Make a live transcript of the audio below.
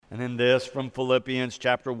And then this from Philippians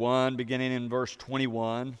chapter 1, beginning in verse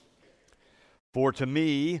 21. For to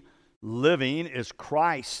me, living is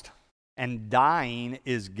Christ, and dying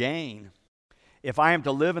is gain. If I am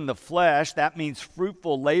to live in the flesh, that means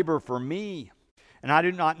fruitful labor for me, and I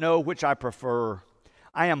do not know which I prefer.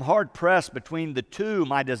 I am hard-pressed between the two.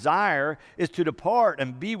 My desire is to depart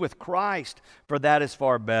and be with Christ, for that is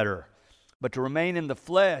far better. But to remain in the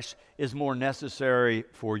flesh is more necessary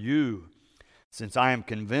for you. Since I am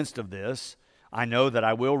convinced of this, I know that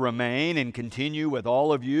I will remain and continue with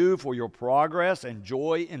all of you for your progress and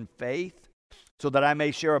joy in faith, so that I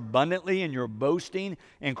may share abundantly in your boasting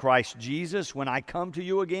in Christ Jesus when I come to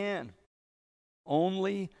you again.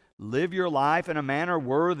 Only live your life in a manner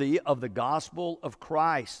worthy of the gospel of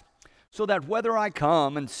Christ, so that whether I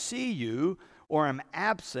come and see you or am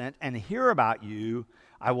absent and hear about you,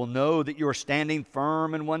 I will know that you are standing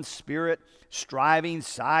firm in one spirit, striving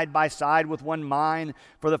side by side with one mind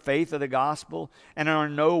for the faith of the gospel, and are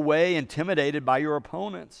in no way intimidated by your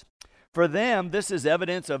opponents. For them, this is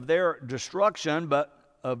evidence of their destruction, but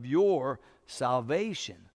of your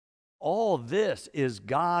salvation. All this is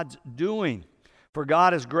God's doing. For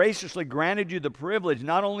God has graciously granted you the privilege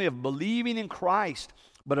not only of believing in Christ,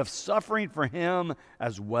 but of suffering for Him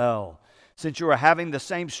as well, since you are having the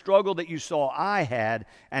same struggle that you saw I had,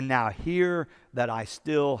 and now hear that I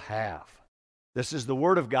still have. This is the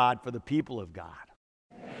word of God for the people of God.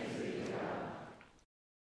 Thanks be to God.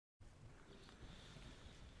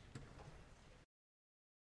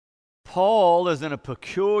 Paul is in a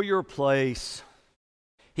peculiar place.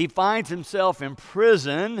 He finds himself in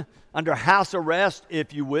prison, under house arrest,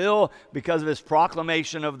 if you will, because of his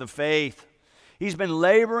proclamation of the faith. He's been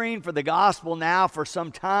laboring for the gospel now for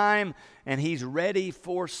some time, and he's ready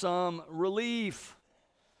for some relief.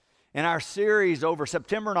 In our series over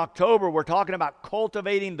September and October, we're talking about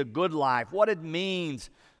cultivating the good life, what it means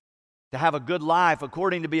to have a good life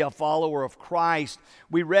according to be a follower of Christ.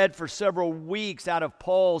 We read for several weeks out of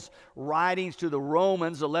Paul's writings to the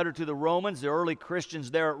Romans, the letter to the Romans, the early Christians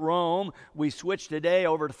there at Rome. We switch today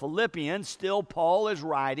over to Philippians. Still, Paul is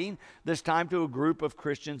writing, this time to a group of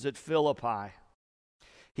Christians at Philippi.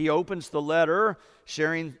 He opens the letter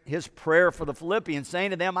sharing his prayer for the Philippians,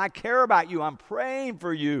 saying to them, I care about you. I'm praying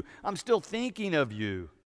for you. I'm still thinking of you.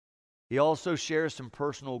 He also shares some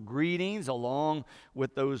personal greetings along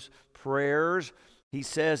with those prayers. He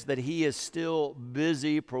says that he is still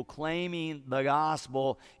busy proclaiming the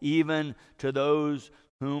gospel even to those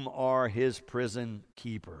whom are his prison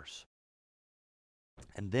keepers.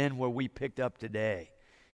 And then where we picked up today,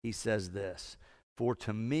 he says this, for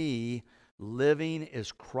to me, living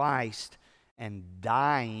is Christ and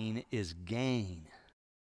dying is gain.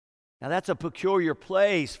 Now that's a peculiar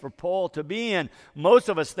place for Paul to be in. Most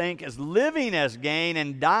of us think as living as gain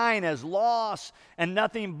and dying as loss and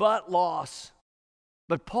nothing but loss.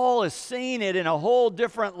 But Paul is seeing it in a whole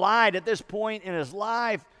different light at this point in his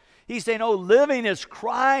life. He's saying, oh, living is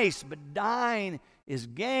Christ, but dying is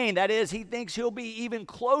gain. That is, he thinks he'll be even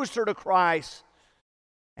closer to Christ.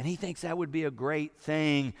 And he thinks that would be a great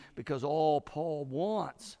thing because all Paul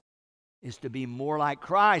wants is to be more like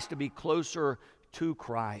Christ, to be closer to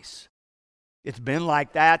Christ. It's been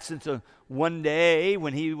like that since one day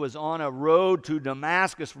when he was on a road to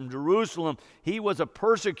Damascus from Jerusalem. He was a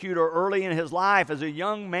persecutor early in his life as a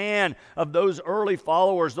young man of those early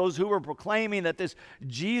followers, those who were proclaiming that this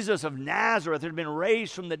Jesus of Nazareth had been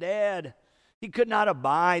raised from the dead. He could not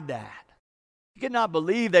abide that. He could not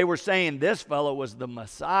believe they were saying this fellow was the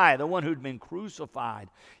Messiah, the one who'd been crucified.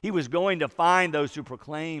 He was going to find those who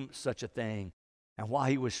proclaim such a thing. And while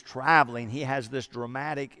he was traveling, he has this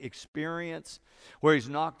dramatic experience where he's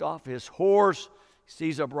knocked off his horse,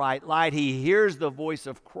 sees a bright light. He hears the voice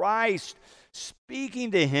of Christ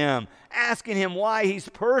speaking to him, asking him why he's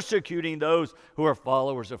persecuting those who are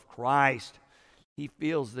followers of Christ. He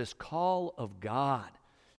feels this call of God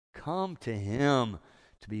come to him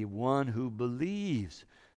to be one who believes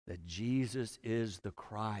that Jesus is the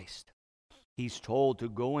Christ. He's told to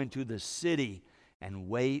go into the city and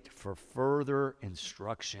wait for further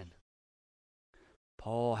instruction.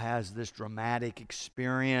 Paul has this dramatic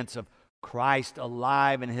experience of Christ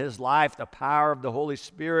alive in his life, the power of the Holy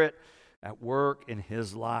Spirit at work in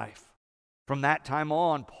his life. From that time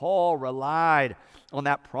on, Paul relied on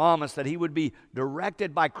that promise that he would be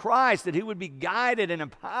directed by Christ, that he would be guided and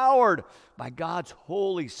empowered by God's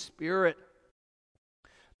Holy Spirit.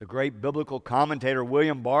 The great biblical commentator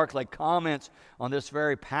William Barclay comments on this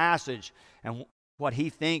very passage and what he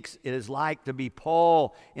thinks it is like to be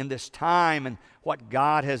Paul in this time and what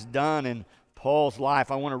God has done in Paul's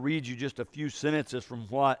life. I want to read you just a few sentences from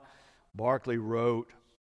what Barclay wrote.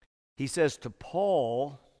 He says, to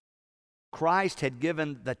Paul, Christ had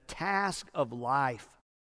given the task of life.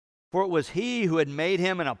 For it was he who had made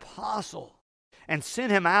him an apostle and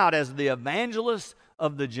sent him out as the evangelist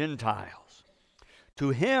of the Gentiles. To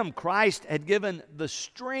him Christ had given the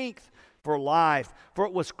strength for life, for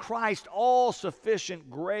it was Christ's all-sufficient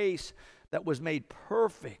grace that was made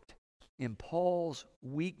perfect in Paul's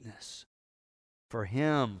weakness. For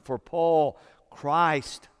him, for Paul,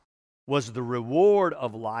 Christ was the reward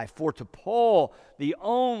of life. For to Paul, the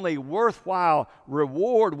only worthwhile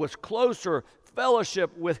reward was closer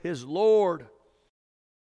fellowship with his Lord.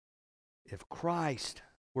 If Christ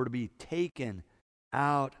were to be taken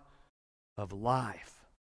out of life,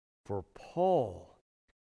 for Paul,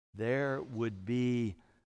 there would be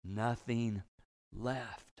nothing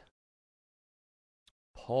left.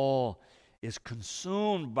 Paul is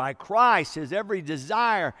consumed by Christ. His every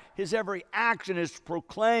desire, his every action is to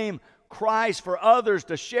proclaim Christ for others,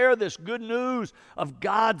 to share this good news of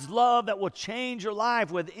God's love that will change your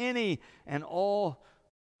life with any and all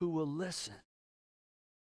who will listen.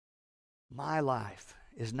 My life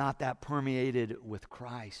is not that permeated with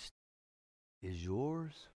Christ. Is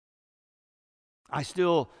yours? I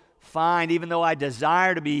still find, even though I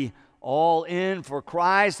desire to be all in for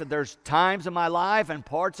Christ, that there's times in my life and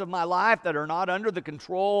parts of my life that are not under the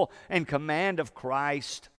control and command of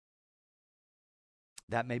Christ.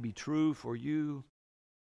 That may be true for you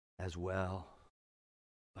as well.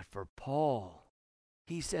 But for Paul,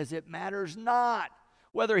 he says it matters not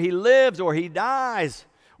whether he lives or he dies,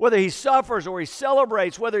 whether he suffers or he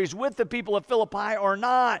celebrates, whether he's with the people of Philippi or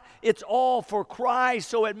not. It's all for Christ,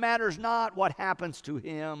 so it matters not what happens to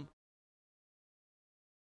him.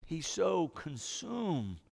 He's so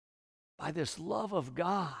consumed by this love of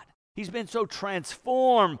God. He's been so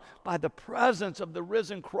transformed by the presence of the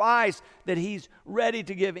risen Christ that he's ready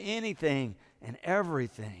to give anything and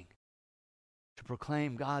everything to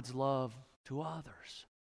proclaim God's love to others.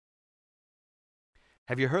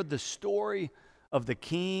 Have you heard the story of the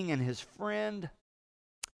king and his friend?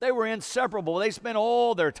 They were inseparable. They spent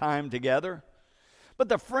all their time together. But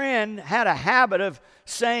the friend had a habit of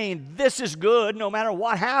saying, "This is good," no matter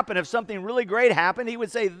what happened. If something really great happened, he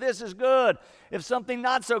would say, "This is good." If something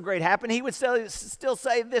not so great happened, he would still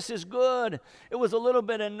say, "This is good." It was a little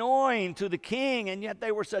bit annoying to the king, and yet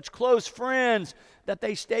they were such close friends that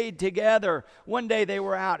they stayed together. One day they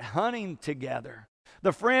were out hunting together.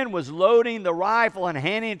 The friend was loading the rifle and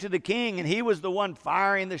handing it to the king, and he was the one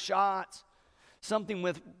firing the shots. Something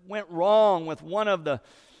went wrong with one of the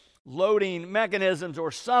loading mechanisms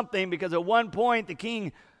or something, because at one point the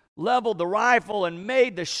king leveled the rifle and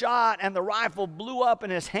made the shot, and the rifle blew up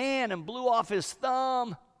in his hand and blew off his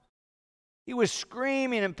thumb. He was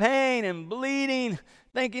screaming in pain and bleeding,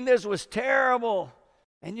 thinking this was terrible.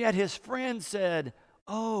 And yet his friend said,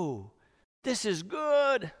 "Oh, this is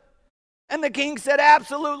good." And the king said,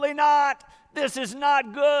 "Absolutely not. This is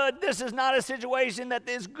not good. This is not a situation that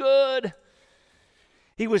is good."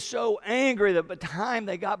 He was so angry that by the time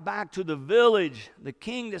they got back to the village, the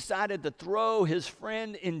king decided to throw his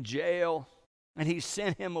friend in jail, and he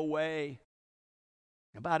sent him away.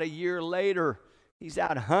 About a year later, he's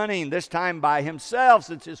out hunting, this time by himself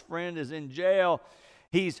since his friend is in jail.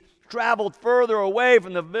 He's traveled further away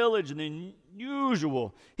from the village than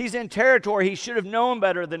usual. He's in territory he should have known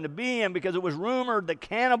better than to be in, because it was rumored that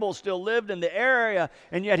cannibals still lived in the area,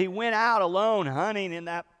 and yet he went out alone hunting in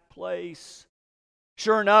that place.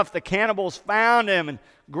 Sure enough, the cannibals found him and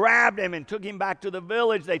grabbed him and took him back to the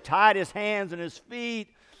village. They tied his hands and his feet.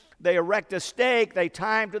 They erect a stake. They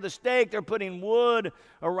tie him to the stake. They're putting wood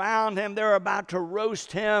around him. They're about to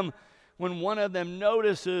roast him when one of them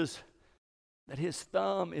notices that his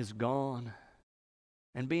thumb is gone.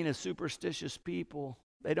 And being a superstitious people,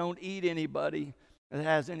 they don't eat anybody that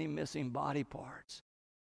has any missing body parts.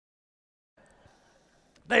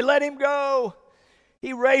 They let him go.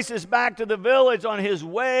 He races back to the village. On his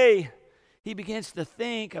way, he begins to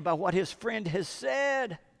think about what his friend has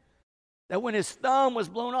said, that when his thumb was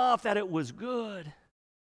blown off, that it was good.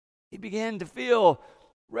 He began to feel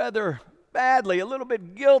rather badly, a little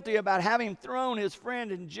bit guilty about having thrown his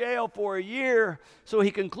friend in jail for a year. So he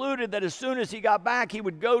concluded that as soon as he got back, he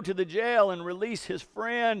would go to the jail and release his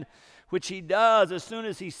friend, which he does. As soon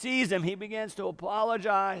as he sees him, he begins to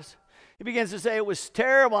apologize. He begins to say, "It was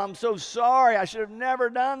terrible. I'm so sorry. I should have never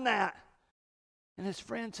done that." And his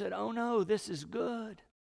friend said, "Oh no, this is good."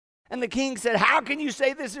 And the king said, "How can you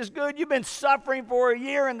say this is good? You've been suffering for a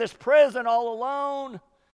year in this prison all alone."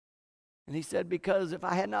 And he said, "Because if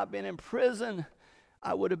I had not been in prison,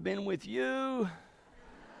 I would have been with you."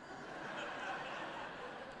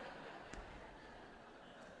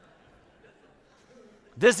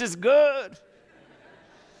 This is good.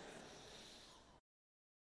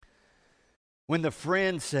 When the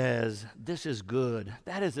friend says, "This is good,"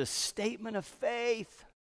 that is a statement of faith.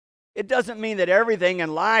 It doesn't mean that everything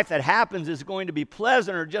in life that happens is going to be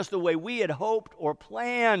pleasant or just the way we had hoped or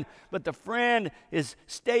planned, but the friend is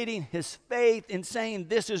stating his faith in saying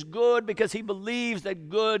this is good because he believes that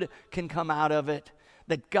good can come out of it,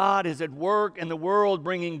 that God is at work in the world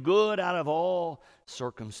bringing good out of all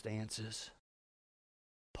circumstances.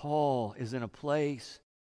 Paul is in a place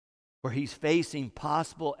where he's facing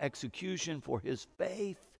possible execution for his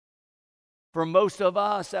faith. For most of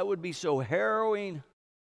us, that would be so harrowing.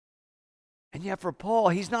 And yet for Paul,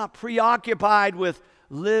 he's not preoccupied with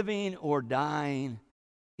living or dying.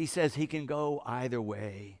 He says he can go either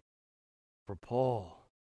way. For Paul,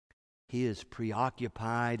 he is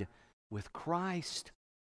preoccupied with Christ.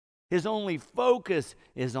 His only focus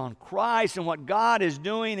is on Christ and what God is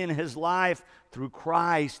doing in his life through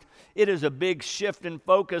Christ. It is a big shift in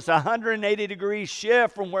focus, a 180-degree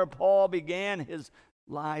shift from where Paul began his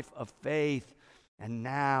life of faith. And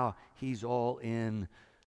now he's all in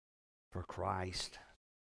for Christ.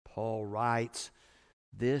 Paul writes,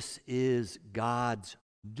 "This is God's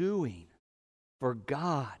doing, for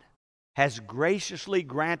God has graciously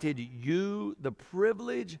granted you the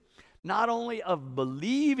privilege not only of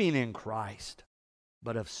believing in Christ,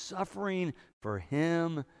 but of suffering for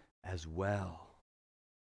him as well."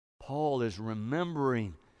 Paul is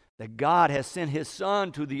remembering that God has sent his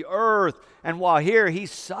Son to the earth, and while here he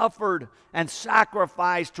suffered and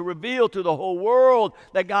sacrificed to reveal to the whole world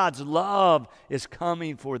that God's love is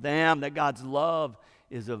coming for them, that God's love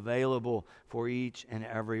is available for each and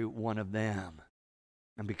every one of them.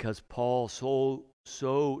 And because Paul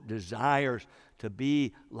so desires to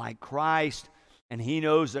be like Christ, and he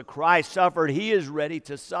knows that Christ suffered, he is ready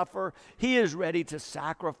to suffer, he is ready to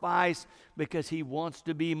sacrifice, because he wants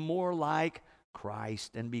to be more like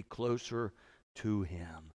Christ and be closer to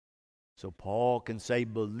him. So Paul can say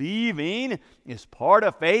believing is part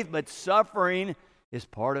of faith, but suffering is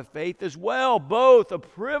part of faith as well. Both a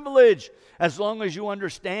privilege, as long as you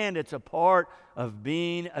understand it's a part of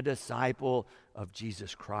being a disciple of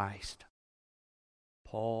Jesus Christ.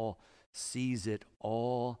 Paul sees it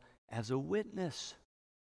all as a witness.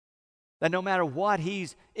 That no matter what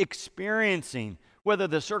he's experiencing, whether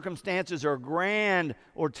the circumstances are grand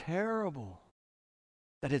or terrible,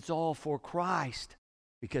 that it's all for Christ,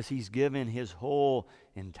 because he's given his whole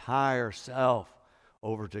entire self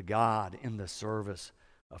over to God in the service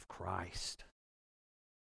of Christ.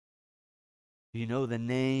 Do you know the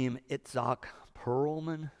name Itzhak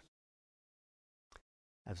Perlman?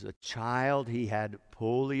 As a child, he had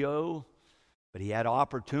polio, but he had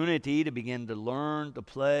opportunity to begin to learn to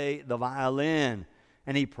play the violin.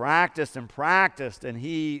 And he practiced, and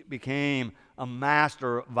he became a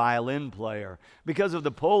master violin player. Because of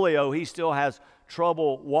the polio, he still has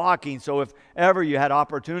trouble walking. So if ever you had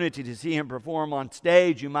opportunity to see him perform on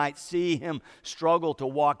stage, you might see him struggle to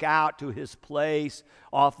walk out to his place,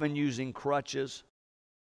 often using crutches.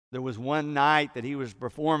 There was one night that he was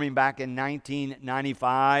performing back in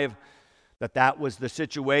 1995 that was the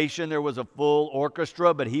situation. There was a full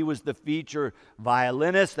orchestra, but he was the feature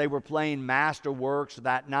violinist. They were playing masterworks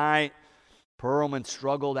that night. Perlman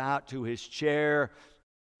struggled out to his chair,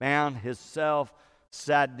 found himself,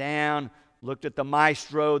 sat down, looked at the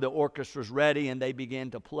maestro. The orchestra's ready, and they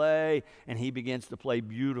began to play, and he begins to play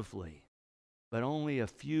beautifully. But only a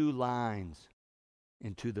few lines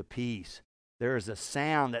into the piece, there is a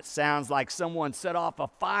sound that sounds like someone set off a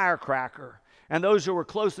firecracker. And those who were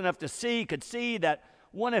close enough to see could see that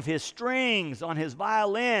one of his strings on his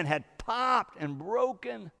violin had popped and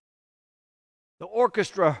broken. The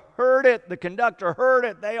orchestra heard it. The conductor heard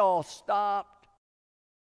it. They all stopped.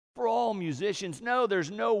 For all musicians know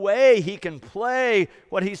there's no way he can play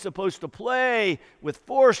what he's supposed to play with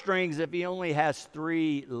 4 strings if he only has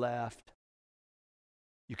 3 left.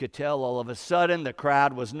 You could tell all of a sudden the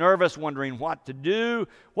crowd was nervous, wondering what to do.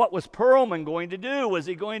 What was Perlman going to do? Was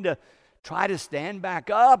he going to try to stand back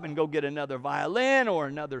up and go get another violin or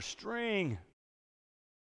another string?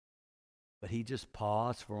 But he just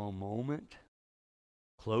paused for a moment,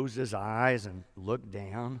 closed his eyes and looked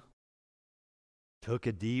down, took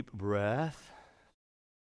a deep breath,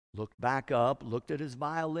 looked back up, looked at his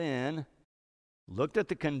violin, looked at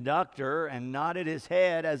the conductor, and nodded his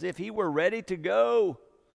head as if he were ready to go.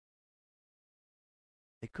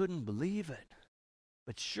 They couldn't believe it.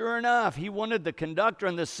 But sure enough, he wanted the conductor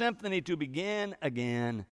and the symphony to begin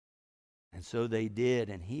again. And so they did,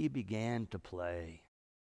 and he began to play.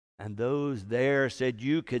 And those there said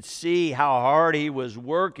you could see how hard he was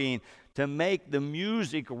working to make the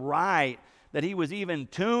music right, that he was even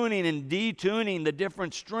tuning and detuning the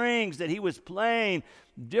different strings that he was playing,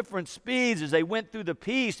 different speeds as they went through the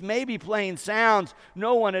piece, maybe playing sounds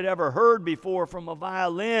no one had ever heard before from a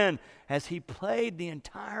violin, as he played the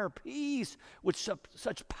entire piece with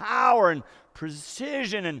such power and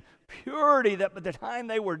precision and purity that by the time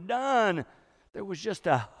they were done, there was just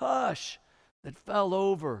a hush that fell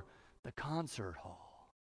over the concert hall.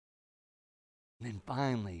 And then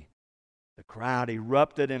finally, the crowd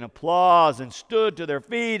erupted in applause and stood to their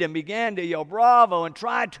feet and began to yell bravo and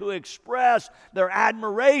tried to express their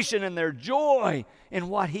admiration and their joy in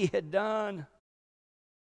what he had done.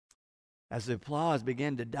 As the applause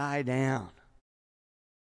began to die down,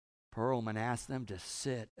 Perlman asked them to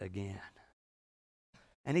sit again.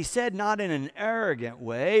 And he said, not in an arrogant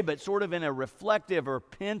way, but sort of in a reflective or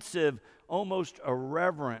pensive, almost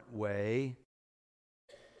irreverent way,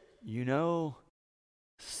 you know,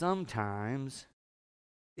 sometimes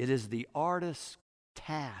it is the artist's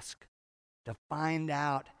task to find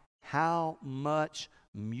out how much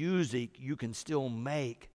music you can still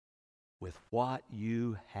make with what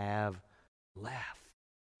you have left.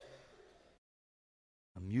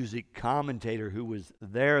 A music commentator who was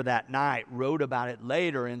there that night wrote about it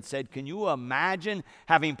later and said, can you imagine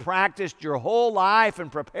having practiced your whole life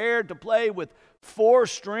and prepared to play with 4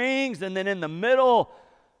 strings, and then in the middle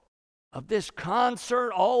of this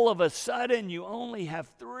concert, all of a sudden, you only have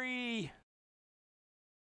 3.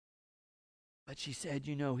 But she said,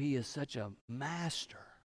 you know, he is such a master.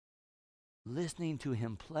 Listening to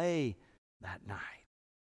him play that night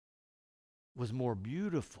was more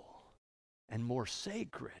beautiful and more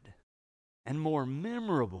sacred and more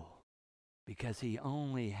memorable because he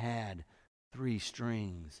only had 3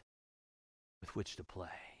 strings with which to play.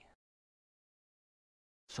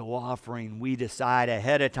 So offering, we decide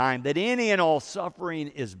ahead of time that any and all suffering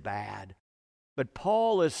is bad. But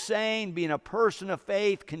Paul is saying being a person of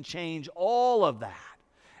faith can change all of that.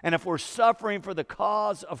 And if we're suffering for the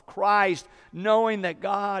cause of Christ, knowing that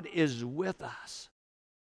God is with us,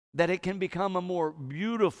 that it can become a more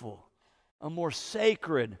beautiful, a more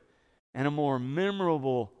sacred, and a more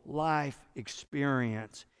memorable life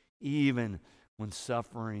experience, even when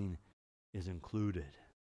suffering is included.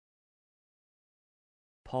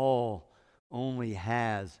 Paul only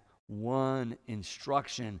has one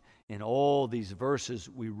instruction in all these verses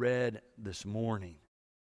we read this morning.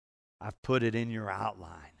 I've put it in your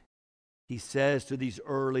outline. He says to these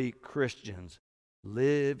early Christians,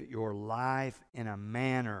 live your life in a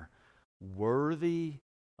manner worthy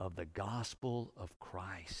of the gospel of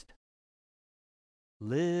Christ.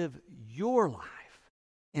 Live your life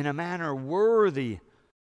in a manner worthy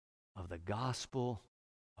of the gospel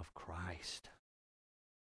of Christ.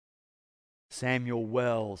 Samuel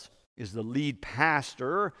Wells is the lead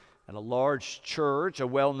pastor at a large church, a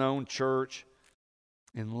well-known church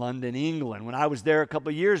in London, England. When I was there a couple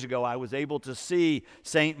of years ago, I was able to see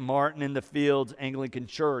St. Martin in the Fields Anglican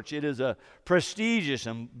Church. It is a prestigious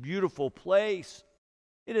and beautiful place.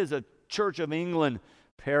 It is a Church of England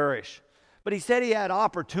parish. But he said he had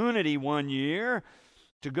opportunity one year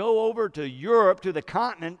to go over to Europe, to the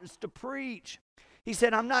continent, to preach. He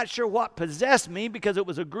said, I'm not sure what possessed me because it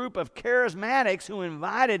was a group of charismatics who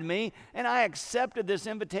invited me, and I accepted this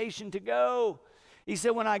invitation to go. He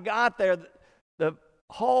said, when I got there, the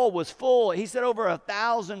hall was full. He said over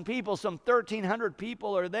 1,000 people, some 1,300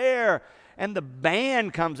 people are there, and the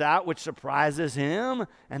band comes out, which surprises him,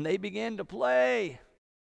 and they begin to play.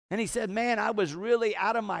 And he said, man, I was really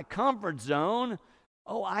out of my comfort zone.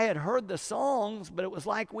 Oh, I had heard the songs, but it was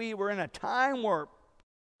like we were in a time warp.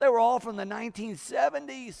 They were all from the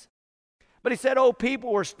 1970s. But he said, oh,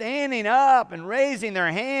 people were standing up and raising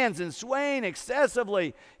their hands and swaying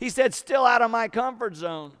excessively. He said, still out of my comfort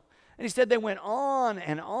zone. And he said, they went on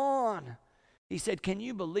and on. He said, can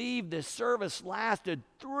you believe this service lasted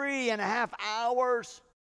 3.5 hours?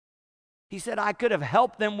 He said, I could have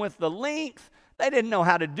helped them with the length. They didn't know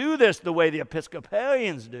how to do this the way the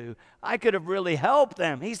Episcopalians do. I could have really helped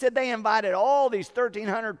them. He said they invited all these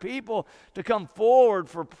 1,300 people to come forward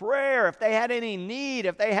for prayer. If they had any need,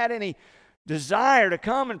 if they had any desire to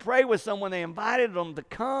come and pray with someone, they invited them to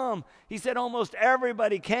come. He said almost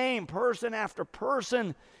everybody came, person after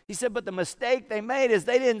person. He said, but the mistake they made is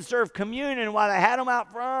they didn't serve communion while they had them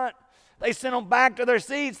out front. They sent them back to their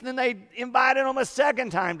seats, and then they invited them a second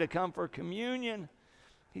time to come for communion.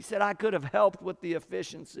 He said, I could have helped with the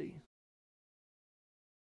efficiency.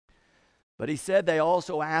 But he said they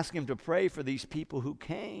also asked him to pray for these people who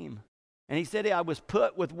came. And he said, I was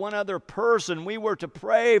put with one other person. We were to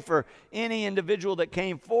pray for any individual that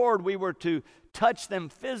came forward. We were to touch them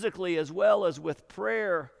physically as well as with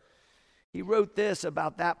prayer. He wrote this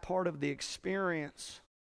about that part of the experience.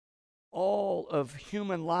 All of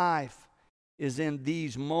human life is in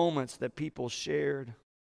these moments that people shared.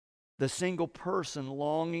 The single person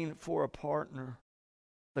longing for a partner,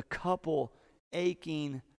 the couple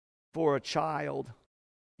aching for a child,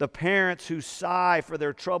 the parents who sigh for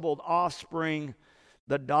their troubled offspring,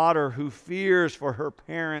 the daughter who fears for her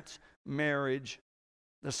parents' marriage,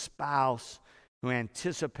 the spouse who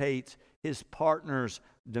anticipates his partner's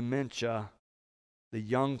dementia, the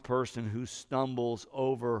young person who stumbles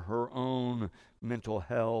over her own mental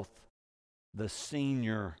health, the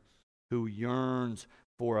senior who yearns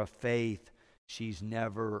for a faith she's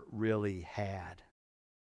never really had.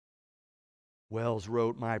 Wells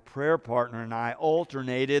wrote, "My prayer partner and I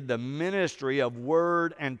alternated the ministry of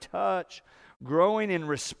word and touch, growing in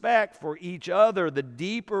respect for each other the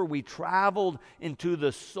deeper we traveled into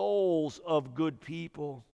the souls of good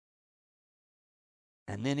people."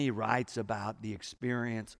 And then he writes about the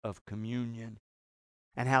experience of communion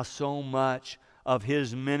and how so much of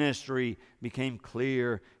his ministry became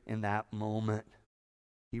clear in that moment.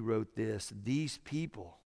 He wrote this, "These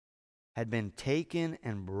people had been taken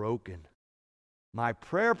and broken. My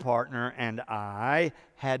prayer partner and I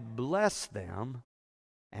had blessed them,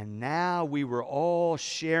 and now we were all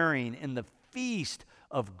sharing in the feast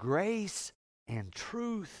of grace and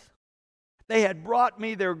truth. They had brought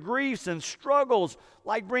me their griefs and struggles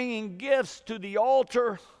like bringing gifts to the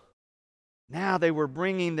altar. Now they were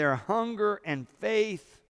bringing their hunger and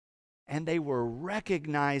faith, and they were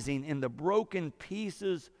recognizing in the broken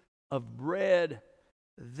pieces of bread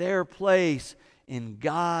their place in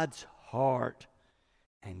God's heart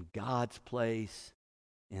and God's place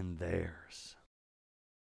in theirs."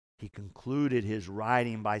 He concluded his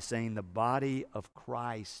writing by saying the body of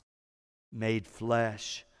Christ made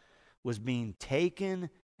flesh was being taken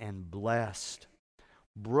and blessed,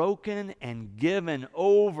 broken and given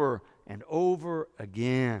over and over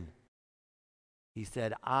again. He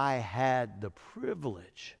said, "I had the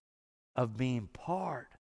privilege of being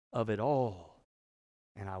part of it all,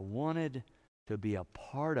 and I wanted to be a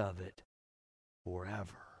part of it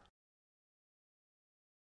forever."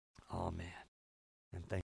 Amen. And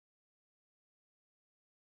thank